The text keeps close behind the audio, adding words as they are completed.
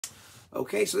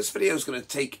Okay, so this video is going to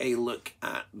take a look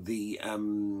at the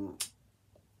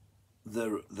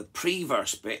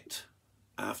pre-verse bit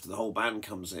after the whole band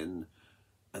comes in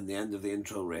and the end of the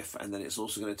intro riff, and then it's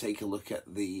also going to take a look at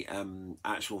the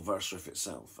actual verse riff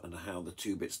itself and how the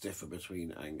two bits differ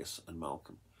between Angus and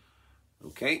Malcolm.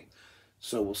 Okay,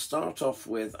 so we'll start off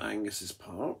with Angus's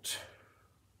part,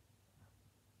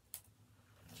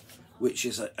 which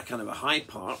is a kind of a high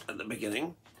part at the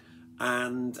beginning.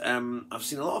 And I've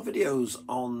seen a lot of videos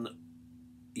on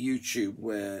YouTube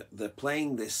where they're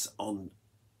playing this on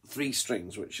 3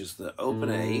 strings, which is the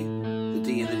open A, the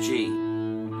D and the G.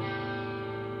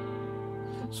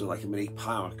 So like a mini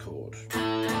power chord.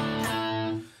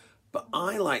 But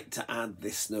I like to add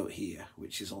this note here,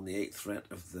 which is on the 8th fret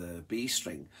of the B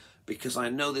string, because I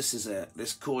know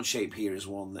this chord shape here is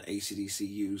one that AC/DC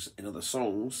use in other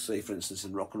songs, say for instance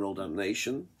in Rock and Roll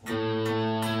Damnation.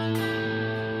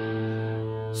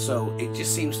 So it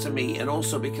just seems to me, and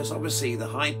also because obviously the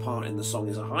high part in the song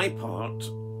is a high part,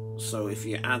 so if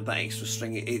you add that extra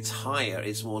string, it's higher,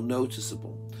 it's more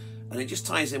noticeable. And it just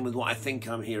ties in with what I think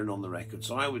I'm hearing on the record.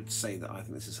 So I would say that I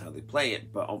think this is how they play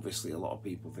it, but obviously a lot of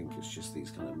people think it's just these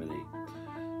kind of mini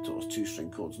sort of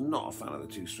 2-string chords. Not a fan of the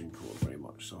 2-string chord very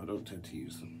much, so I don't tend to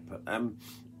use them. But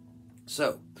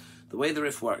so the way the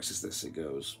riff works is this, it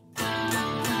goes.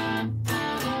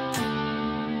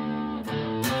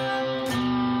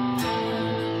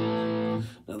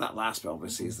 Now that last bit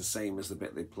obviously is the same as the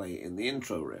bit they play in the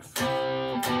intro riff.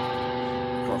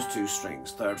 Across 2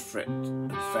 strings, 3rd fret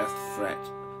and 5th fret,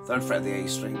 3rd fret of the A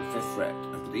string, 5th fret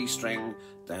of the D string,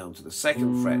 down to the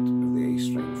 2nd fret of the A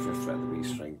string, 5th fret of the B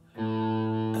string,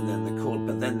 and then the chord.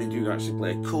 But then they do actually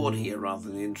play a chord here rather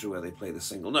than the intro where they play the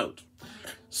single note.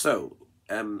 So,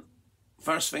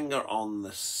 first finger on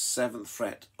the 7th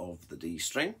fret of the D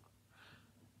string,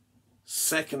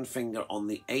 2nd finger on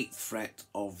the 8th fret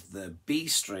of the B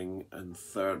string, and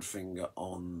 3rd finger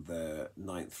on the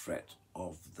 9th fret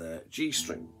of the G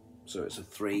string. So it's a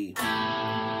 3-note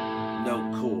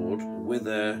chord with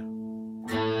you've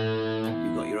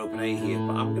got your open A here,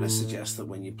 but I'm going to suggest that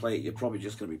when you play it, you're probably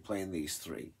just going to be playing these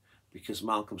 3, because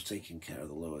Malcolm's taking care of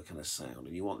the lower kind of sound,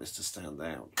 and you want this to stand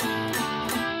out.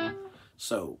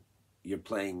 So you're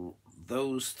playing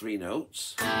those 3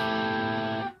 notes,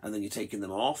 and then you're taking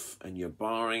them off, and you're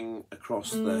barring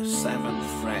across the 7th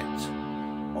fret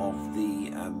of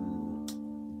the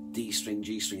D string,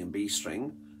 G string and B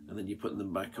string, and then you're putting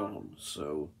them back on.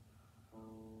 So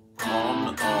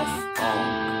on, off,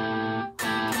 on.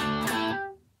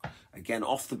 Again,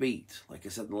 off the beat. Like I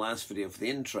said in the last video for the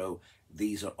intro,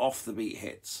 these are off the beat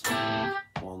hits.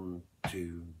 1,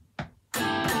 2, 3.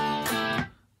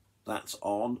 That's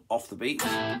on, off the beat,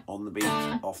 on the beat,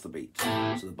 off the beat.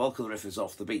 So the bulk of the riff is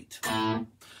off the beat.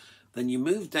 Then you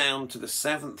move down to the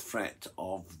 7th fret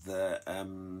of the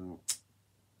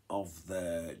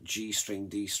G string,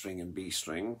 D string and B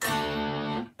string,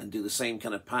 and do the same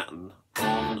kind of pattern,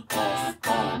 on, off,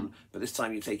 on, but this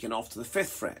time you're taking off to the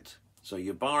 5th fret. So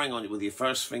you're barring on it with your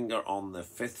first finger on the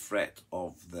 5th fret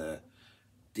of the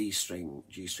D string,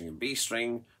 G string and B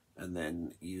string, and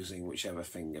then using whichever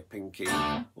finger, pinky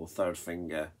or 3rd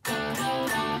finger,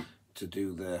 to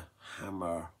do the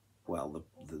hammer. Well,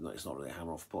 it's not really a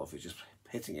hammer off pull off, it's just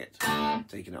hitting it,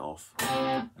 taking it off,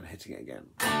 and hitting it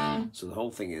again. So the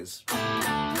whole thing is,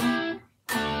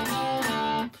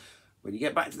 when you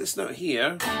get back to this note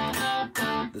here,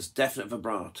 there's definite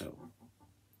vibrato,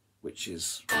 which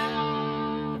is,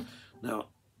 now,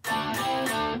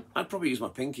 I'd probably use my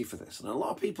pinky for this. And a lot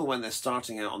of people, when they're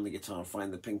starting out on the guitar,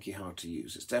 find the pinky hard to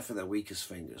use. It's definitely their weakest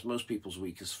finger. It's most people's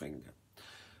weakest finger.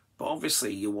 But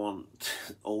obviously you want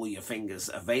all your fingers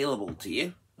available to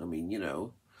you. I mean, you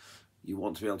know, you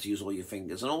want to be able to use all your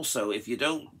fingers. And also, if you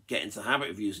don't get into the habit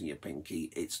of using your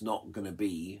pinky, it's not going to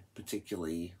be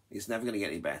particularly, it's never going to get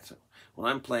any better. When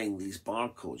I'm playing these bar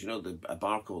chords, you know, a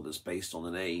bar chord that's based on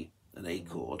an A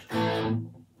chord,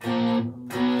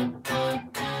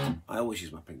 I always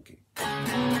use my pinky.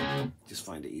 Just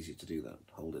find it easier to do that.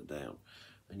 Hold it down.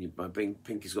 And my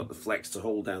pinky's got the flex to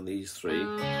hold down these 3.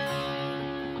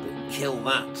 But kill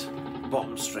that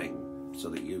bottom string so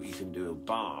that you can do a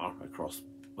bar across.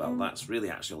 Well, that's really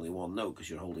actually only 1 note, because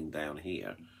you're holding down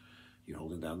here. You're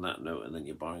holding down that note, and then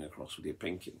you're barring across with your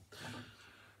pinky.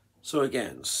 So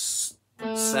again,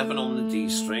 7 on the D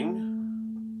string,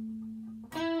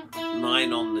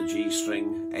 9 on the G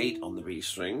string, 8 on the B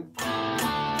string,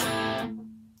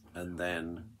 and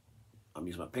then I'm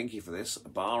using my pinky for this, a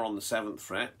bar on the 7th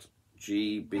fret,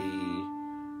 D, G, B,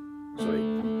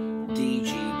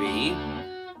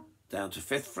 down to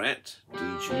 5th fret, D,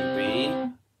 G,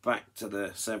 B, back to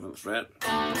the 7th fret,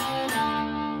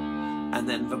 and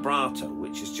then vibrato,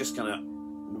 which is just kind of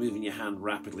moving your hand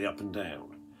rapidly up and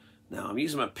down. Now I'm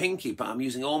using my pinky, but I'm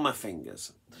using all my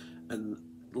fingers. And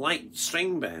like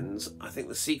string bends, I think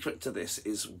the secret to this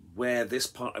is where this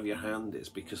part of your hand is,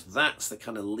 because that's the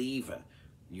kind of lever.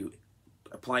 You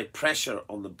apply pressure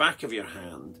on the back of your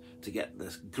hand to get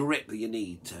the grip that you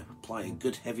need to apply a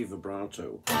good heavy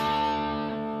vibrato.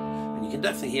 And you can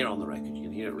definitely hear it on the record, you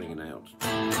can hear it ringing out.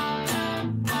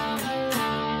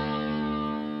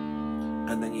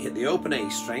 And then you hit the open A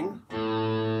string,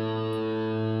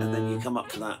 and then you come up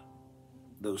to that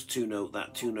two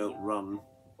note run,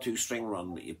 2-string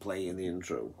run that you play in the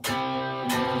intro.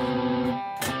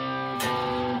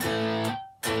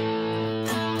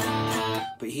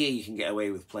 But here you can get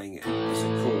away with playing it as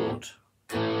a chord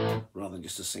rather than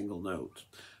just a single note.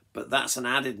 But that's an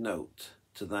added note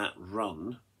to that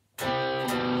run,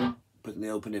 putting the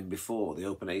open in before the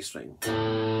open A string.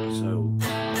 So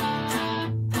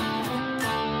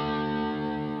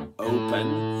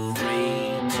open, 3,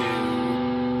 2.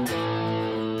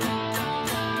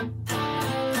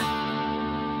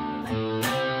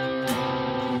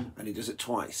 He does it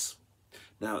twice.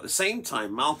 Now at the same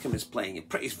time, Malcolm is playing a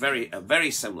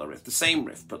very similar riff, the same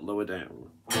riff but lower down,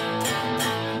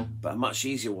 but a much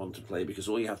easier one to play, because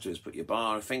all you have to do is put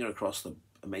your finger across and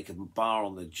make a bar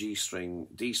on the G string,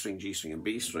 D string, G string, and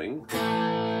B string.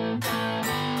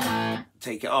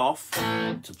 Take it off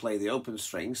to play the open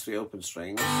strings, 3 open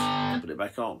strings. Put it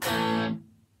back on.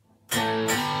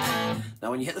 Now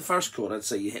when you hit the first chord, I'd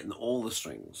say you're hitting all the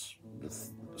strings.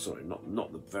 Sorry,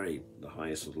 not the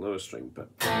highest or the lowest string, but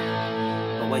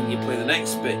when you play the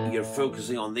next bit, you're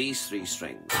focusing on these 3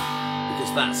 strings,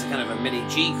 because that's a kind of a mini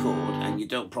G chord, and you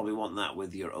don't probably want that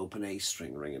with your open A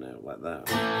string ringing out like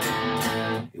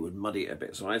that. It would muddy it a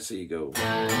bit. So I'd say you go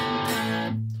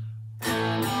and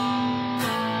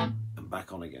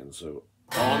back on again. So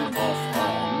on, off,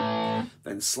 on.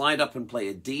 Then slide up and play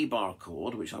a D bar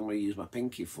chord, which I'm going to use my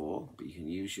pinky for, but you can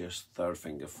use your 3rd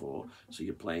finger for. So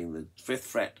you're playing the 5th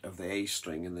fret of the A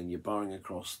string, and then you're barring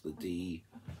across the D,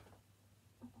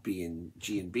 B, and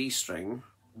G and B string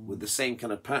with the same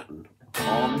kind of pattern.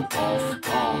 On, off,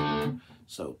 on.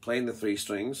 So playing the 3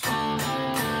 strings.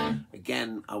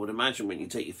 Again, I would imagine when you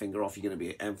take your finger off, you're going to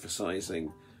be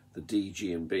emphasizing the D,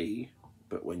 G, and B.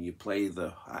 But when you play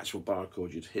the actual bar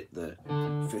chord, you'd hit the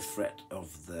 5th fret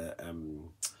of the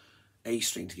A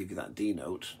string to give you that D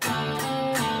note.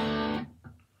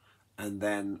 And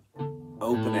then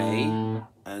open A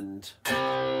and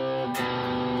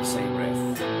the same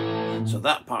riff. So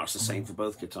that part's the same for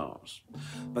both guitars.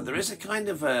 But there is a kind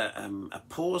of a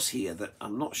pause here that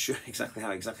I'm not sure exactly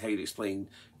how you'd explain.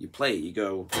 You play, you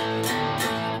go,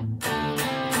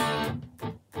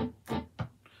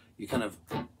 you kind of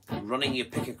running your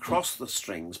pick across the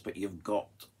strings, but you've got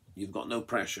no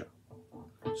pressure,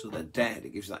 so they're dead.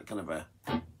 It gives that kind of a,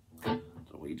 I don't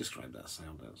know what you describe that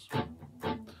sound as.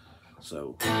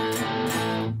 So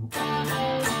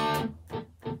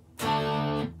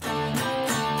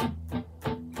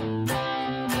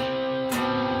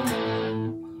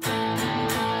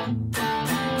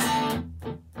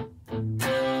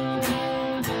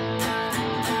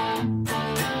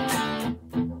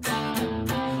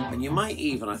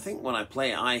even, I think when I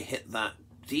play it, I hit that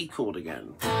D chord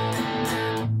again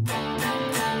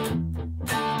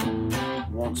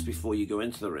once before you go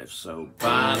into the riff. So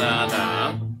ba da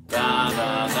da da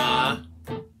da da.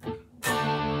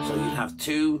 So you'd have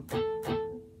 2,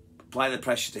 apply the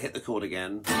pressure to hit the chord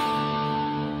again.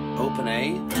 Open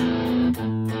A.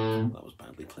 That was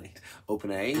badly played.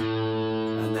 Open A,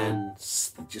 and then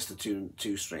just the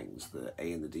two strings, the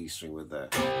A and the D string with the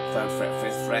 3rd fret,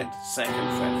 5th fret,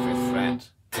 2nd fret, 5th fret,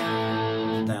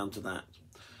 down to that.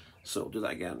 So do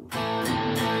that again.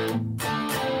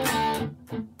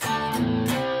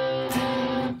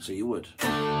 So you would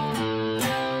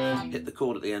hit the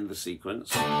chord at the end of the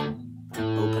sequence,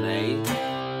 open A,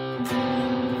 and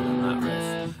then that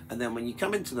riff. And then when you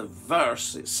come into the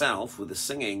verse itself with the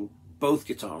singing, both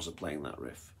guitars are playing that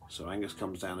riff. So Angus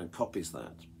comes down and copies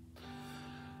that.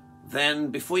 Then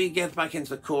before you get back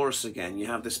into the chorus again, you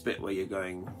have this bit where you're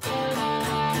going.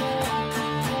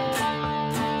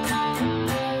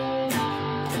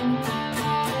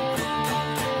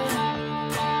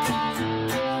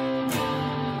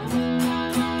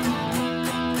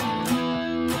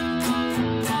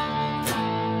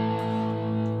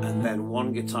 And then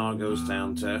one guitar goes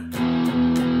down to,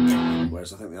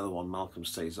 whereas I think the other one, Malcolm,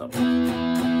 stays up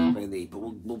playing the E, but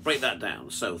we'll break that down.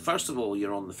 So first of all,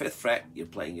 you're on the 5th fret, you're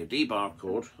playing your D bar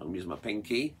chord, I'm using my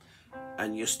pinky,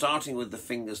 and you're starting with the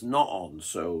fingers not on,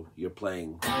 so you're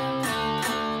playing off,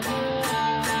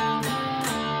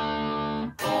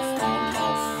 on,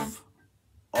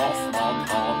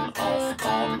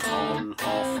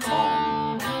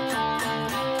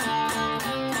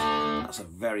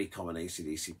 very common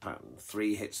AC/DC pattern.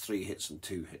 3 hits, 3 hits, and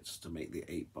 2 hits to make the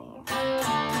 8-bar.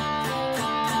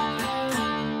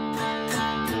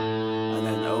 And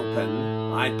then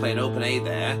open. I'd play an open A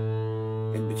there,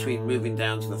 in between moving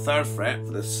down to the 3rd fret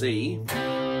for the C.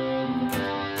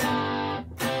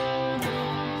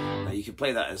 Now you can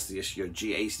play that as your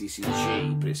G, AC/DC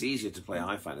G, but it's easier to play,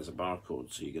 I find, as a bar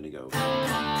chord. So you're going to go.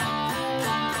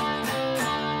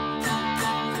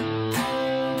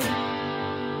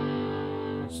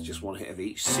 Just one hit of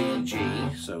each, C, G,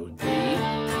 so D.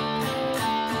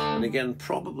 And again,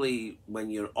 probably when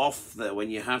you're off when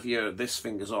you have this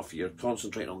fingers off, you're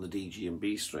concentrating on the D, G and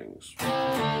B strings.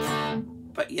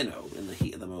 But you know, in the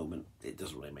heat of the moment, it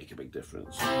doesn't really make a big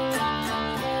difference. But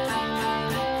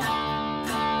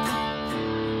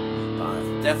I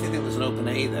definitely think there's an open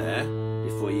A there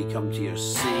before you come to your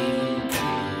C, G.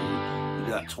 You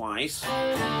do that twice.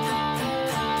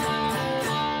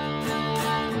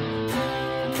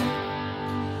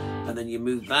 And then you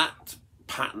move that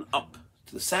pattern up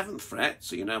to the 7th fret,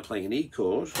 so you're now playing an E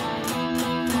chord.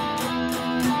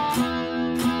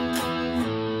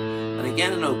 And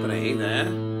again an open A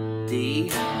there. D,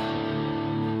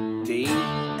 D, A.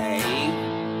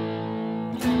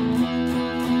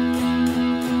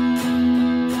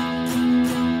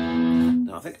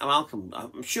 Now I think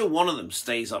I'm sure one of them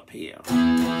stays up here.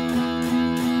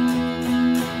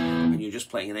 You're just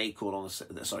playing an A chord on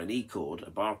an E chord, a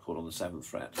bar chord on the 7th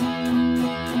fret.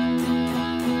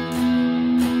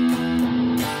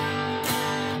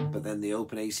 But then the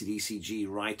open AC/DC G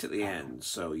right at the end.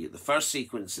 So the first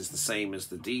sequence is the same as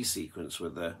the D sequence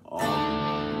with the on,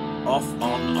 off,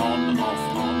 on,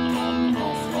 off, on,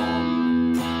 off,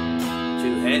 on.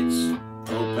 2 hits,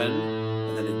 open,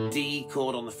 and then a D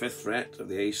chord on the 5th fret of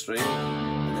the A string,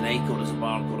 and then A chord as a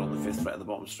bar chord on the 5th fret of the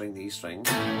bottom string, the E string.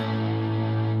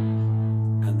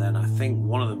 And then I think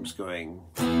one of them's going.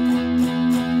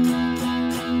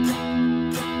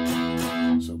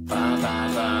 So ba ba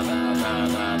ba ba ba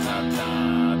ba ba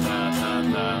da da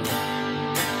da.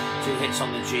 2 hits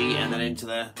on the G and then into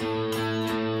the.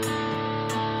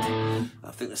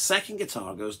 I think the second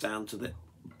guitar goes down to the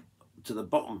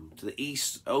bottom, to the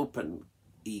East open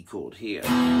E chord here.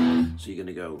 So you're going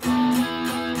to go.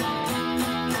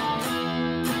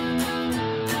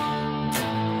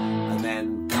 And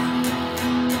then.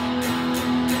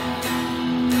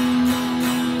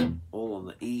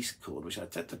 E chord, which I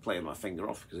tend to play my finger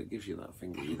off because it gives you that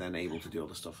finger. You're then able to do all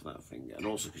the stuff with that finger, and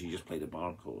also because you just played a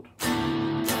bar chord.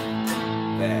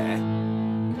 There,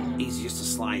 easy just to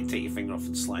slide, take your finger off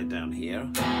and slide down here.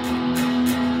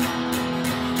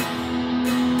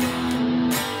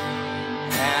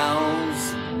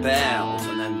 Hells bells,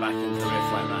 and then back into the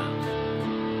riff like that.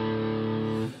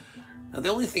 Now, the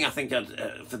only thing I think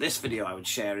for this video I would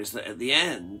share is that at the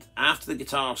end, after the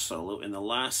guitar solo, in the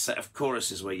last set of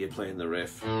choruses where you're playing the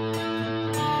riff, the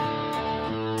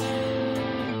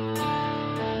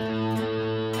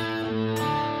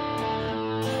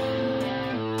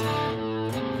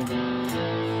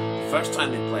first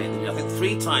time they play it, I think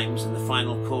 3 times in the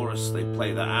final chorus they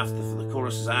play that for the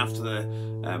choruses after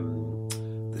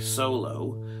the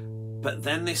solo, but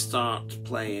then they start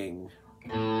playing.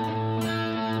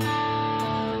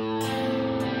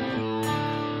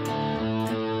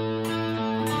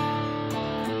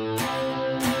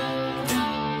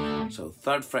 So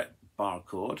 3rd fret bar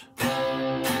chord,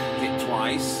 hit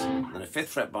twice, then a 5th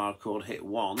fret bar chord, hit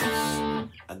once,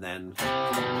 and then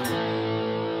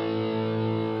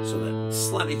so that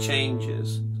slightly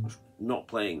changes, not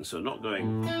playing, so not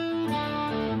going.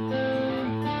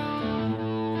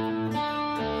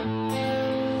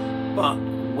 But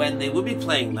when they would be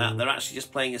playing that, they're actually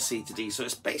just playing a C to D, so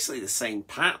it's basically the same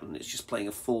pattern, it's just playing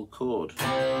a full chord.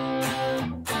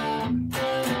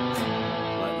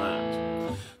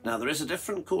 Now there is a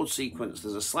different chord sequence.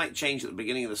 There's a slight change at the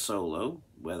beginning of the solo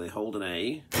where they hold an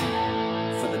A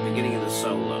for the beginning of the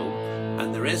solo,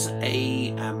 and there is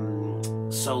a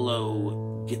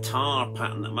solo guitar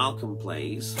pattern that Malcolm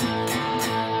plays.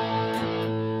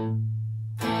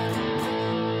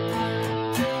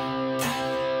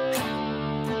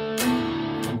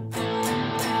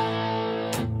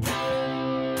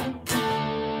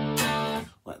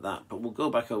 But we'll go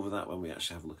back over that when we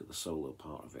actually have a look at the solo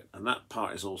part of it. And that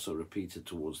part is also repeated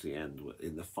towards the end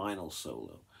in the final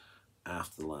solo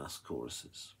after the last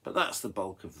choruses. But that's the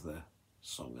bulk of the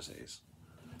song as it is.